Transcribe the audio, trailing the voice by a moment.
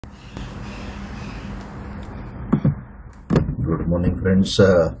Good morning, friends.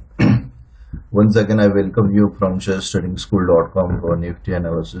 Once again, I welcome you from sharestudingschool.com for Nifty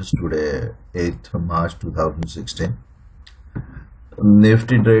analysis today, 8th March 2016.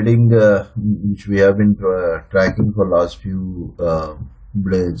 Nifty trading, which we have been tracking for last few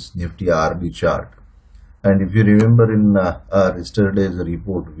days, Nifty RB chart. And if you remember in our yesterday's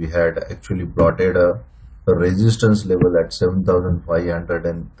report, we had actually plotted a resistance level at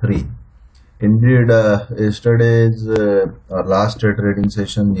 7,503. Indeed, yesterday's last trading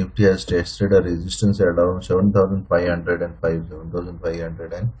session, Nifty has tested a resistance at around 7,505,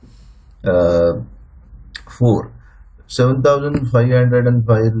 7,504.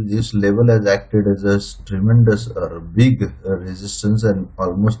 7,505, this level has acted as a tremendous big resistance, and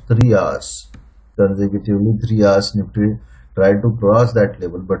almost 3 hours, consecutively 3 hours, Nifty tried to cross that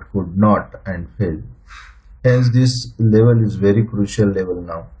level but could not and failed. Hence, this level is very crucial level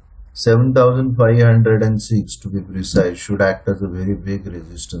now. 7,506 to be precise should act as a very big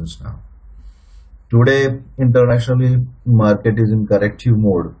resistance now. Today, internationally, market is in corrective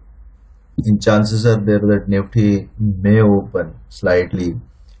mode. And chances are there that Nifty may open slightly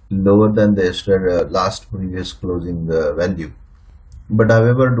lower than the last previous closing value. But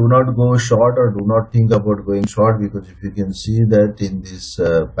however, do not go short or do not think about going short, because if you can see that in this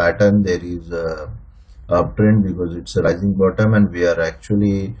pattern there is a uptrend, because it's a rising bottom and we are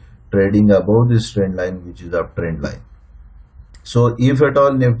actually trading above this trend line, which is uptrend line. So if at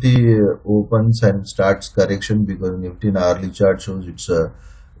all Nifty opens and starts correction, because Nifty in hourly chart shows it's a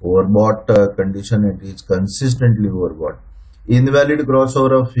overbought condition, it is consistently overbought. Invalid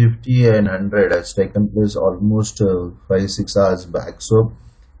crossover of 50 and 100 has taken place almost 5-6 hours back. So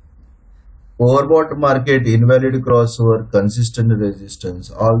overbought market, invalid crossover, consistent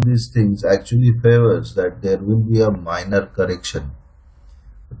resistance, all these things actually favors that there will be a minor correction.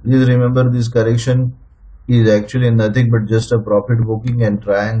 Please remember, this correction is actually nothing but just a profit booking, and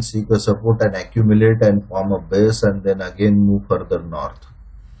try and seek a support and accumulate and form a base and then again move further north.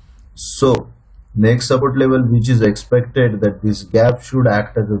 So next support level which is expected, that this gap should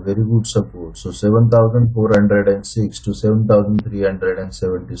act as a very good support. So 7,406 to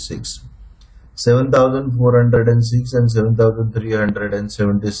 7,376. 7,406 and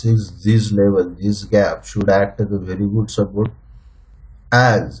 7,376, this level, this gap should act as a very good support,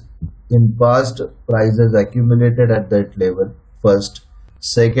 as in past prices accumulated at that level. First.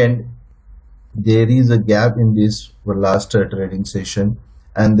 Second, there is a gap in this last trading session,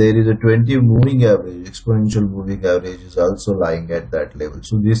 and there is a 20 moving average, exponential moving average is also lying at that level.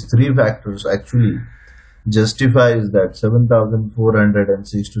 So these three factors actually justifies that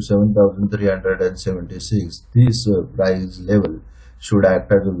 7,406 to 7,376, this price level should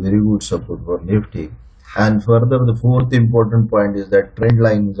act as a very good support for Nifty. And further, the fourth important point is that trend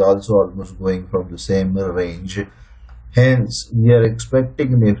line is also almost going from the same range. Hence, we are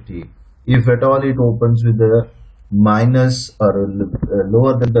expecting Nifty, if at all it opens with a minus or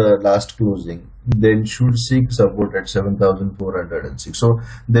lower than the last closing, then should seek support at 7,406. So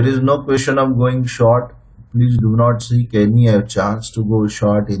there is no question of going short. Please do not seek any chance to go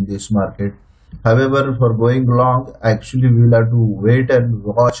short in this market. However, for going long, actually we will have to wait and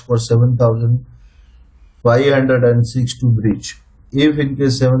watch for 7,506 to breach. If in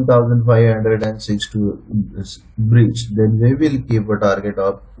case 7,506 to breach, then we will keep a target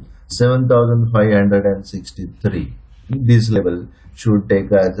of 7,563. This level should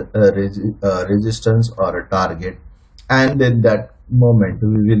take as a resistance or a target, and then that moment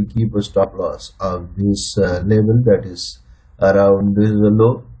we will keep a stop loss of this level, that is around this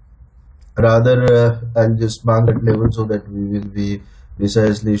low. Rather, I'll just mark that level so that we will be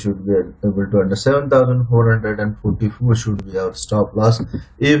precisely should be able to under 7,444 should be our stop loss.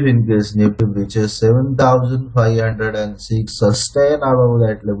 If in case Nifty reaches 7,506, sustain above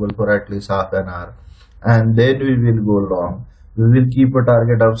that level for at least half an hour, and then we will go long. We will keep a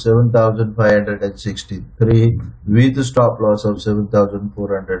target of 7,563 with stop loss of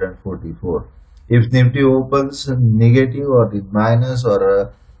 7,444. If Nifty opens negative or in minus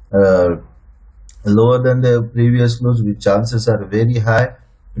or lower than the previous close, which chances are very high,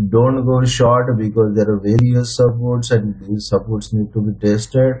 don't go short, because there are various supports and these supports need to be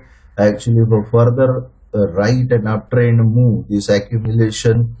tested actually for further right and uptrend move. This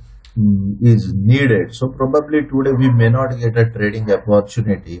accumulation is needed. So probably today we may not get a trading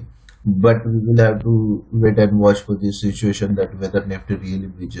opportunity, but we will have to wait and watch for this situation, that whether Nifty really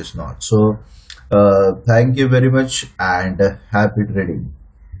breaches not. So thank you very much and happy trading.